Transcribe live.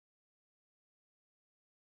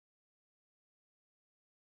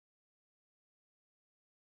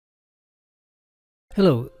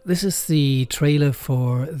Hello, this is the trailer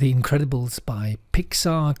for The Incredibles by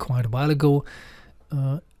Pixar quite a while ago.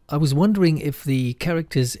 I was wondering if the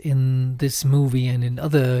characters in this movie and in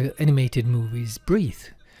other animated movies breathe,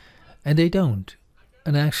 and they don't.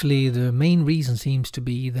 And actually the main reason seems to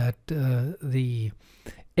be that the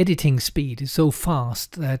editing speed is so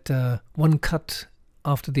fast that one cut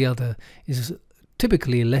after the other is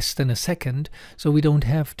typically less than a second, so we don't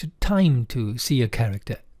have time to see a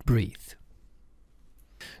character breathe.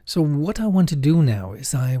 So what I want to do now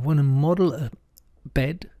is I want to model a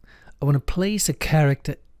bed. I want to place a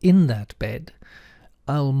character in that bed.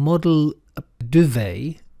 I'll model a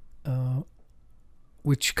duvet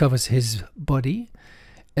which covers his body,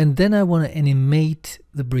 and then I want to animate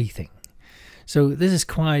the breathing. So this is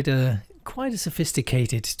quite a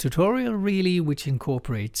sophisticated tutorial really, which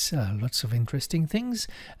incorporates lots of interesting things.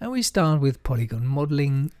 And we start with Polygon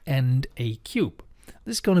Modeling and a cube.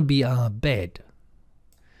 This is going to be our bed.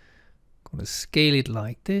 I'm going to scale it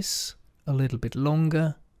like this, a little bit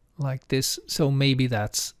longer, like this. So maybe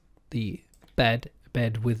that's the bed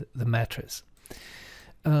with the mattress.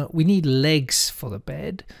 We need legs for the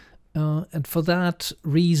bed, and for that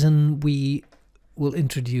reason we will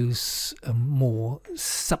introduce more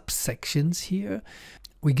subsections here.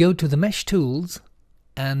 We go to the mesh tools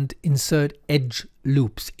and insert edge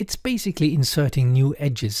loops. It's basically inserting new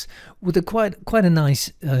edges with a quite a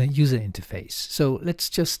nice user interface. So let's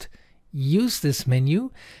just use this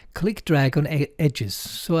menu, click drag on edges.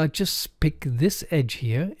 So I just pick this edge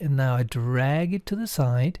here and now I drag it to the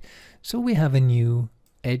side, so we have a new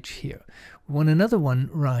edge here. We want another one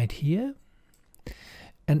right here,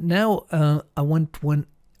 and now I want one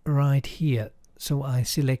right here, so I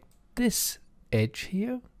select this edge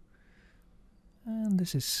here, and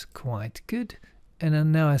this is quite good. And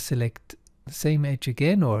then now I select the same edge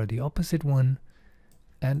again, or the opposite one,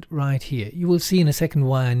 and right here. You will see in a second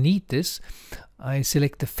why I need this. I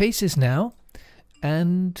select the faces now,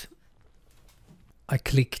 and I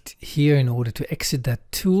clicked here in order to exit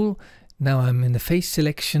that tool. Now I'm in the face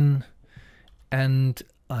selection, and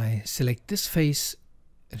I select this face,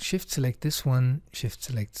 and shift select this one, shift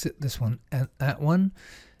select this one and that one,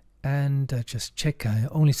 and just check I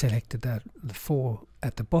only selected the four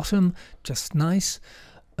at the bottom. Just nice.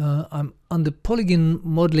 I'm on the Polygon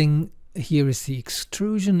Modeling. Here is the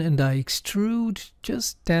extrusion, and I extrude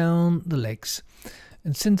just down the legs.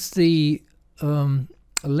 And since the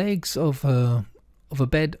legs of a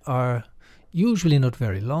bed are usually not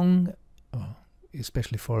very long,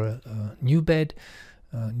 especially for a new bed,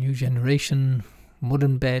 new generation,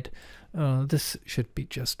 modern bed, this should be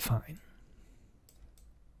just fine.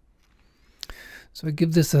 So I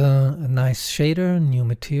give this a nice shader, new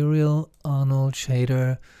material, Arnold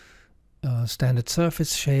shader, standard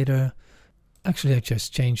surface shader. Actually, I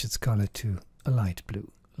just changed its color to a light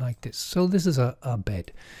blue, like this. So this is our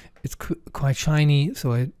bed. It's quite shiny,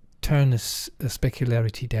 so I turn the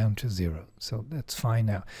specularity down to 0. So that's fine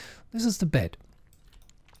now. This is the bed.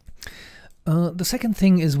 The second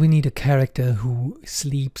thing is we need a character who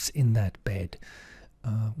sleeps in that bed.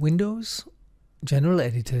 Windows, General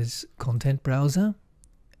Editors, Content Browser,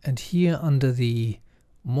 and here under the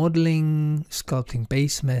Modeling, Sculpting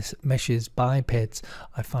Base Meshes, Bipeds,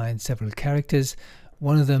 I find several characters.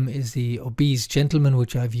 One of them is the obese gentleman,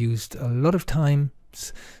 which I've used a lot of times.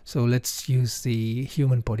 So let's use the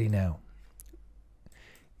human body now.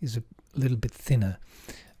 He's a little bit thinner.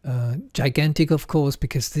 Gigantic, of course,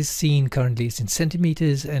 because this scene currently is in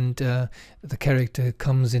centimeters, and the character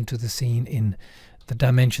comes into the scene in the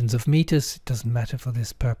dimensions of meters. It doesn't matter for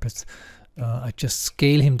this purpose. I just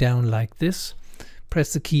scale him down like this.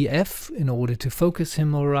 Press the key F in order to focus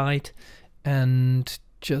him all right, and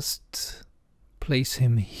just place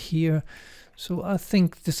him here. So I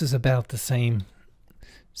think this is about the same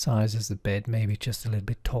size as the bed, maybe just a little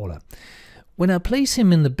bit taller. When I place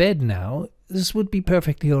him in the bed now, this would be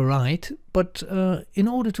perfectly all right, but in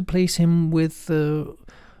order to place him with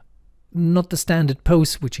not the standard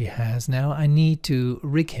pose which he has now, I need to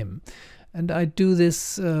rig him. And I do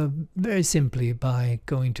this very simply by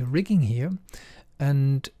going to rigging here,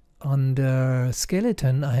 and under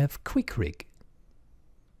skeleton I have quick rig.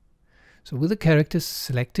 So with the character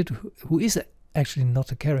selected, who is actually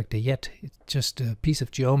not a character yet, it's just a piece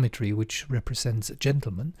of geometry which represents a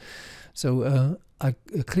gentleman. So I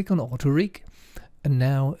click on auto rig, and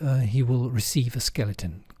now he will receive a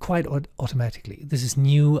skeleton quite automatically. This is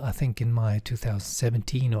new, I think, in my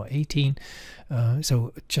 2017 or 18,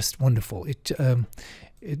 so just wonderful.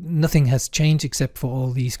 Nothing has changed except for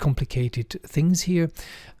all these complicated things here.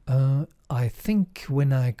 I think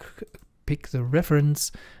when I pick the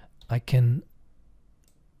reference, I can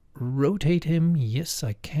rotate him? Yes,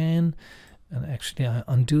 I can. And actually I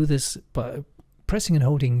undo this by pressing and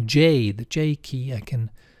holding J, the J key. I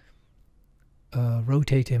can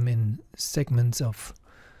rotate him in segments of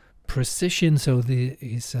precision, so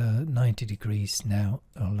he's 90 degrees now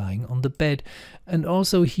lying on the bed. And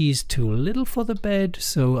also he's too little for the bed,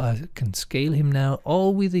 so I can scale him now,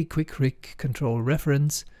 all with the quick control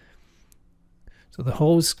reference. So the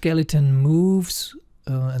whole skeleton moves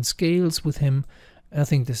and scales with him. I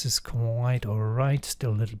think this is quite alright,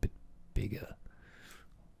 still a little bit bigger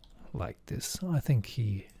like this. I think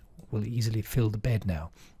he will easily fill the bed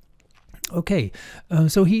now. Okay,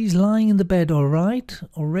 so he's lying in the bed all right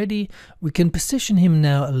already. We can position him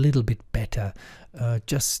now a little bit better,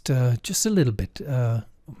 just a little bit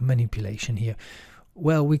manipulation here.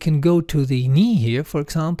 Well, we can go to the knee here, for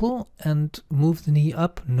example, and move the knee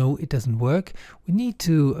up. No, it doesn't work. We need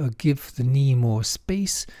to give the knee more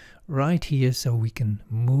space right here, so we can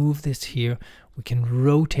move this here. We can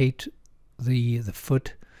rotate the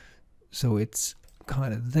foot so it's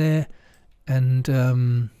kind of there,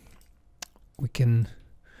 and we can,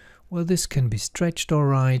 well, this can be stretched all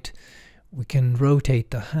right. We can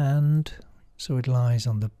rotate the hand so it lies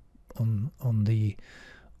on the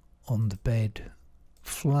bed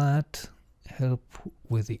flat. Help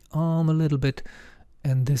with the arm a little bit,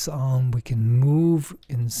 and this arm we can move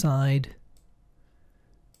inside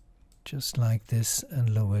just like this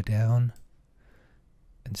and lower down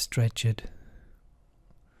and stretch it.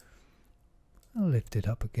 I'll lift it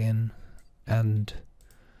up again, and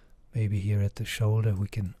maybe here at the shoulder we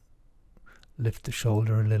can lift the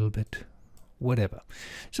shoulder a little bit, whatever.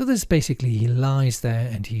 So this basically, he lies there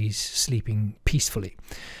and he's sleeping peacefully.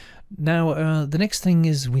 Now the next thing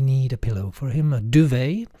is we need a pillow for him, a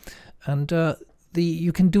duvet, and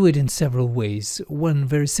you can do it in several ways. One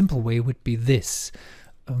very simple way would be this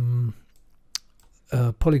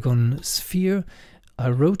polygon sphere. I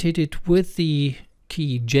rotate it with the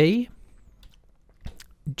key J.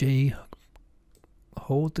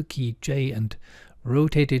 Hold the key J and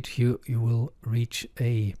rotate it. You will reach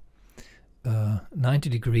a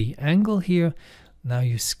 90-degree angle here. Now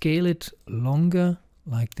you scale it longer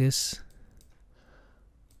like this,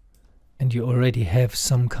 and you already have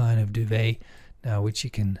some kind of duvet now which you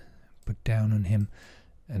can put down on him,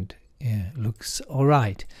 and yeah, looks all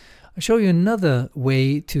right. I'll show you another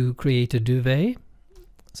way to create a duvet.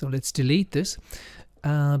 So let's delete this.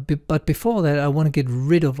 But before that, I want to get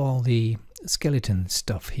rid of all the skeleton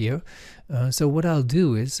stuff here. So what I'll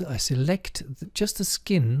do is I select just the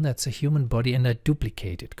skin, that's a human body, and I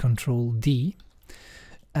duplicate it, Control D,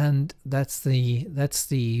 and that's the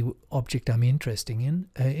object I'm interested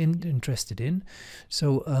in.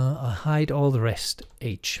 So I hide all the rest,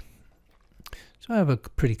 H. So I have a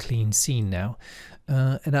pretty clean scene now,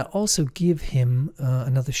 and I also give him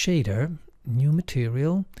another shader, new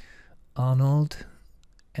material, Arnold,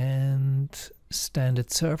 and standard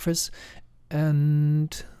surface,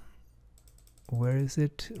 and where is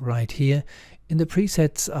it? Right here. In the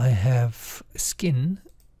presets I have skin,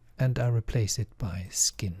 and I replace it by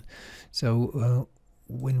skin. So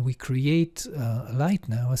when we create a light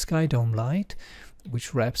now, a sky dome light,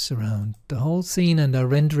 which wraps around the whole scene, and I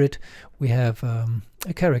render it, we have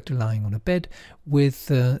a character lying on a bed with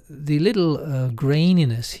the little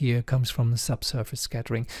graininess here comes from the subsurface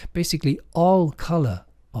scattering. Basically all color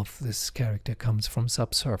of this character comes from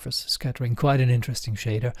subsurface scattering. Quite an interesting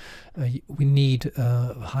shader. We need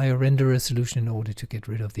a higher render resolution in order to get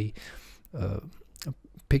rid of the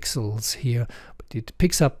pixels here, but it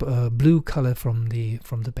picks up blue color from the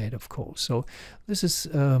bed, of course. So this is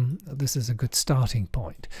a good starting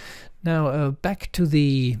point. Now back to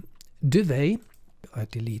the duvet. I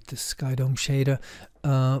delete the sky dome shader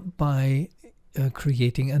by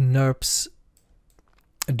creating a NURBS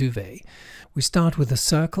duvet. We start with a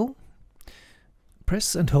circle,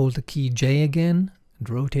 press and hold the key J again, and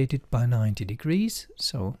rotate it by 90 degrees.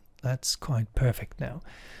 So that's quite perfect now.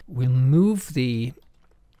 We'll move the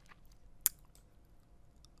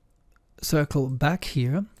circle back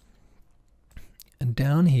here and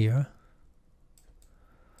down here,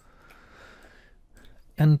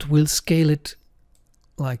 and we'll scale it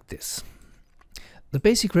like this. The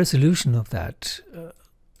basic resolution of that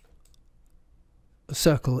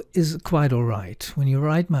circle is quite alright. When you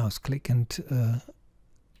right mouse click and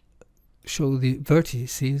show the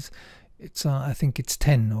vertices, it's I think it's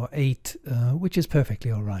 10 or 8, which is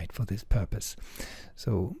perfectly alright for this purpose.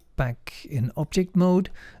 So back in object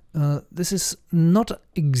mode, this is not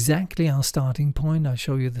exactly our starting point. I'll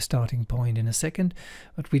show you the starting point in a second,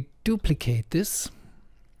 but we duplicate this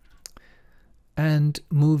and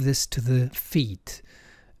move this to the feet.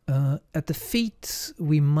 At the feet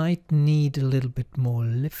we might need a little bit more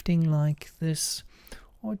lifting like this,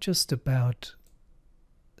 or just about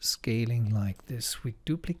scaling like this. We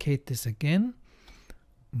duplicate this again,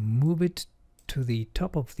 move it to the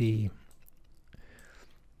top of the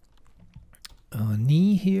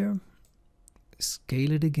knee here,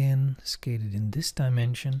 scale it again, scale it in this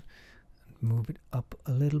dimension, move it up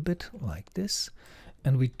a little bit like this,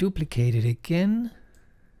 and we duplicate it again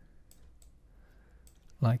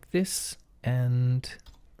like this and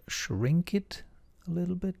shrink it a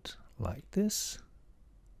little bit like this.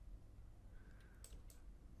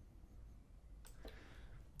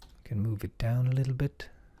 Can move it down a little bit,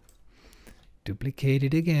 duplicate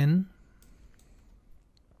it again.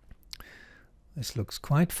 This looks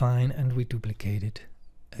quite fine, and we duplicate it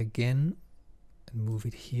again and move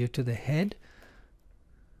it here to the head.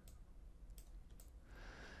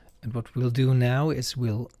 And what we'll do now is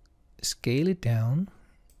we'll scale it down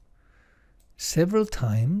several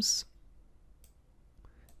times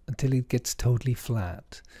until it gets totally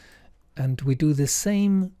flat. And we do the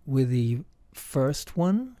same with the first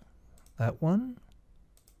one, that one.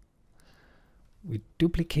 We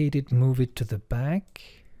duplicate it, move it to the back,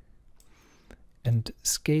 and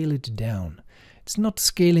scale it down. It's not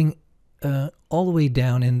scaling all the way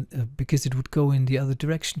down in because it would go in the other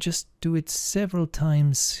direction. Just do it several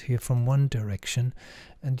times here from one direction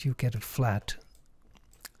and you get a flat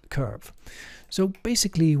curve. So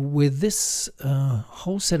basically with this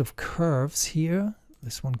whole set of curves here,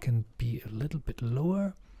 this one can be a little bit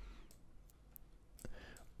lower,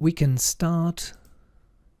 we can start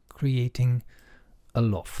creating a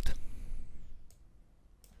loft.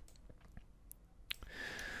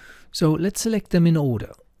 So let's select them in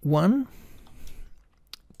order. 1,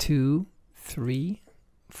 2, 3,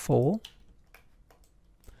 4,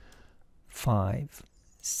 5,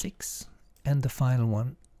 6, and the final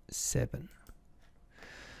one, 7.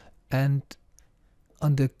 And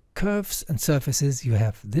under curves and surfaces you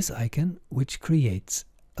have this icon which creates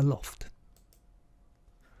a loft.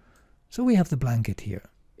 So we have the blanket here.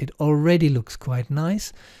 It already looks quite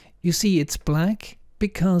nice. You see it's black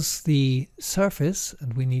because the surface,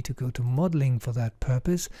 and we need to go to modeling for that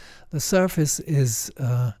purpose, the surface is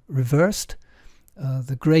reversed.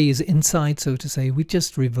 The gray is inside, so to say. We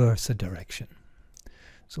just reverse the direction.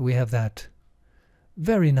 So we have that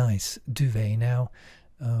very nice duvet now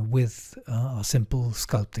with our simple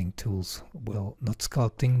sculpting tools. Well, not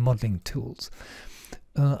sculpting, modeling tools.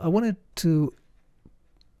 I wanted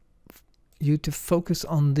you to focus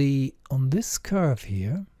on this curve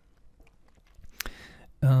here.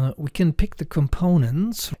 We can pick the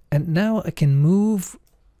components, and now I can move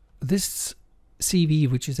this CV,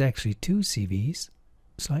 which is actually 2 CVs,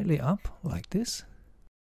 slightly up like this.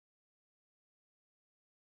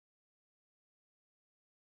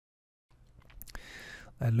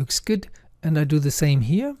 That looks good, and I do the same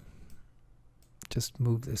here. Just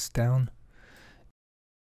move this down.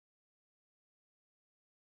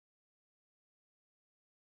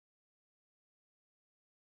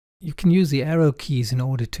 You can use the arrow keys in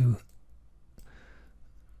order to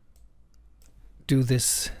do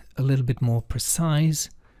this a little bit more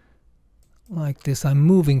precise. Like this, I'm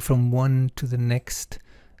moving from one to the next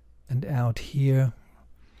and out here.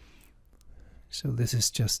 So this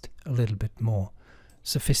is just a little bit more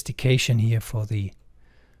sophistication here for the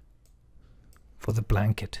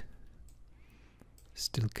blanket.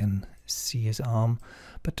 Still can see his arm,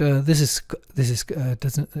 but this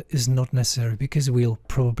is not necessary because we'll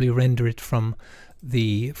probably render it from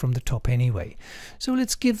the top anyway. So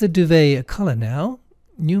let's give the duvet a color now.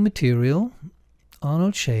 New material,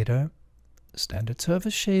 Arnold shader, standard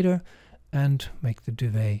surface shader, and make the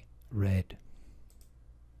duvet red,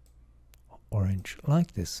 orange,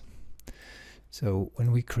 like this. So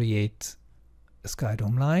when we create a sky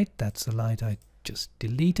dome light, that's the light I just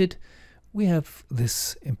deleted. We have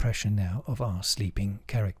this impression now of our sleeping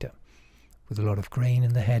character with a lot of grain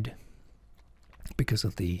in the head because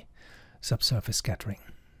of the subsurface scattering.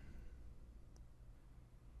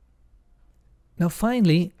 Now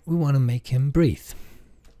finally we want to make him breathe.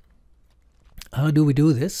 How do we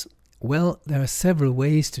do this? Well, there are several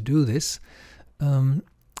ways to do this.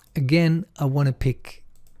 Again, I want to pick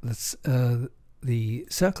the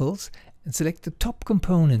circles and select the top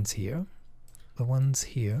components here, the ones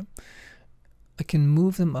here. I can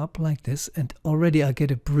move them up like this, and already I get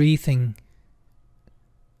a breathing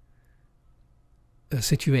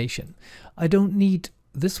situation. I don't need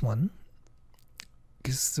this one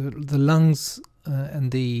because the lungs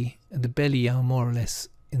and the belly are more or less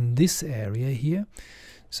in this area here.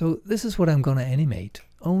 So this is what I'm going to animate.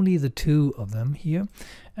 Only the 2 of them here.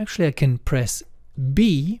 Actually, I can press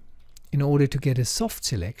B in order to get a soft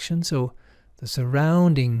selection, so the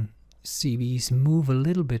surrounding CVs move a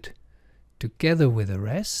little bit together with the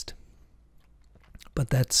rest. But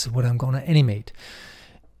that's what I'm going to animate.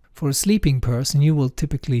 For a sleeping person, you will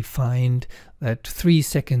typically find that 3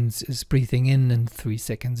 seconds is breathing in and 3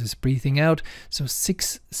 seconds is breathing out. So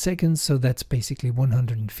 6 seconds, so that's basically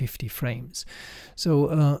 150 frames.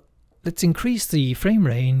 So let's increase the frame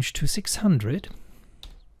range to 600.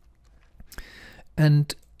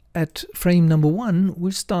 And at frame number 1,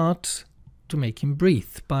 we'll start to make him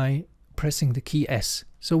breathe by pressing the key S.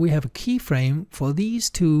 So we have a keyframe for these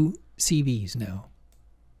two CVs now.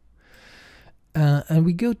 And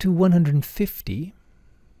we go to 150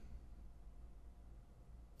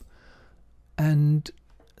 and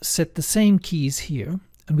set the same keys here,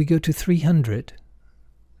 and we go to 300.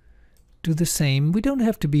 Do the same. We don't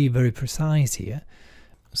have to be very precise here.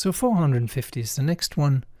 So 450 is the next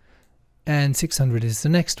one, and 600 is the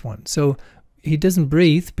next one. So he doesn't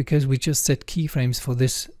breathe because we just set keyframes for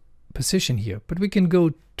this position here. But we can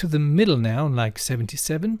go to the middle now, like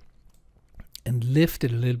 77, and lift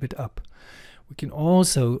it a little bit up. We can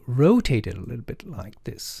also rotate it a little bit like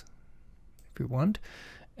this, if we want,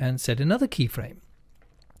 and set another keyframe.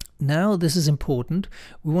 Now this is important.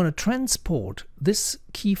 We want to transport this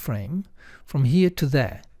keyframe from here to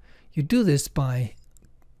there. You do this by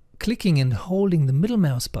clicking and holding the middle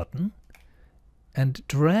mouse button and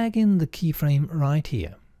dragging the keyframe right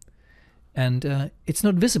here. And it's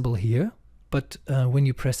not visible here, but when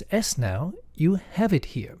you press S now, you have it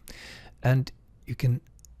here. And you can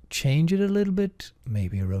change it a little bit,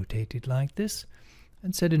 maybe rotate it like this,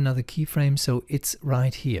 and set another keyframe so it's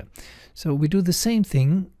right here. So we do the same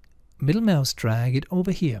thing, middle mouse drag it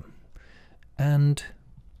over here, and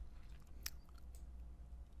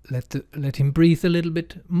let him breathe a little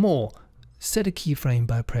bit more. Set a keyframe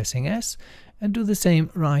by pressing S, and do the same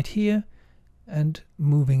right here, and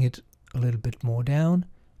moving it a little bit more down,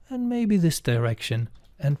 and maybe this direction,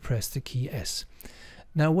 and press the key S.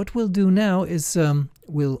 Now what we'll do now is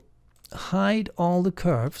we'll hide all the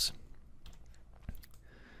curves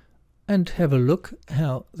and have a look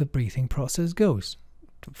how the breathing process goes.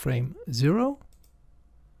 To frame 0,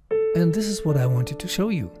 and this is what I wanted to show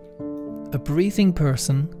you. A breathing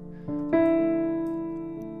person,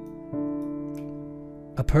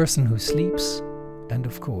 a person who sleeps and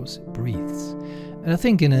of course breathes. And I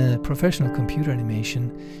think in a professional computer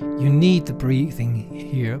animation you need the breathing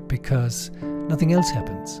here because nothing else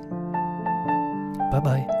happens. Bye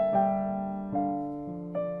bye.